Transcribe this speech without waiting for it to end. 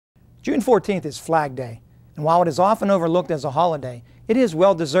June 14th is Flag Day, and while it is often overlooked as a holiday, it is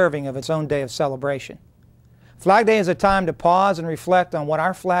well deserving of its own day of celebration. Flag Day is a time to pause and reflect on what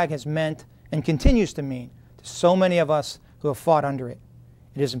our flag has meant and continues to mean to so many of us who have fought under it.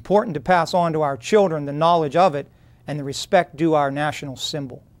 It is important to pass on to our children the knowledge of it and the respect due our national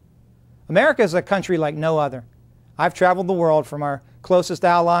symbol. America is a country like no other. I've traveled the world from our closest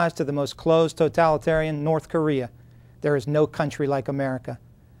allies to the most closed totalitarian North Korea. There is no country like America.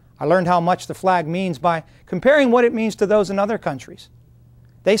 I learned how much the flag means by comparing what it means to those in other countries.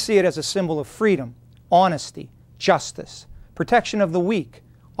 They see it as a symbol of freedom, honesty, justice, protection of the weak,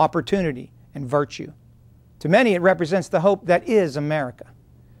 opportunity, and virtue. To many, it represents the hope that is America.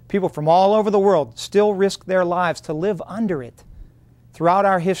 People from all over the world still risk their lives to live under it. Throughout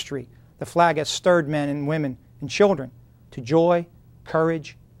our history, the flag has stirred men and women and children to joy,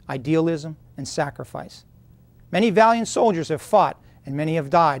 courage, idealism, and sacrifice. Many valiant soldiers have fought and many have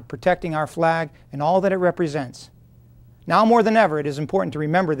died protecting our flag and all that it represents. Now more than ever, it is important to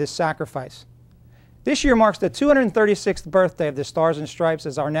remember this sacrifice. This year marks the 236th birthday of the Stars and Stripes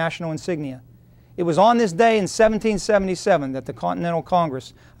as our national insignia. It was on this day in 1777 that the Continental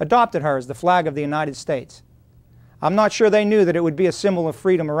Congress adopted her as the flag of the United States. I'm not sure they knew that it would be a symbol of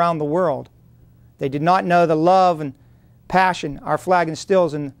freedom around the world. They did not know the love and passion our flag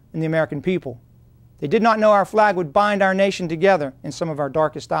instills in the American people. They did not know our flag would bind our nation together in some of our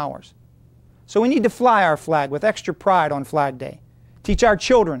darkest hours. So we need to fly our flag with extra pride on Flag Day. Teach our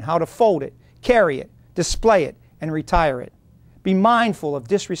children how to fold it, carry it, display it, and retire it. Be mindful of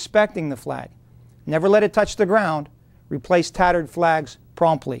disrespecting the flag. Never let it touch the ground. Replace tattered flags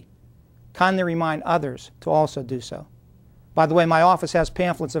promptly. Kindly remind others to also do so. By the way, my office has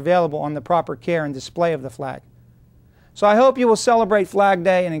pamphlets available on the proper care and display of the flag. So I hope you will celebrate Flag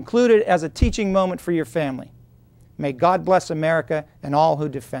Day and include it as a teaching moment for your family. May God bless America and all who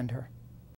defend her.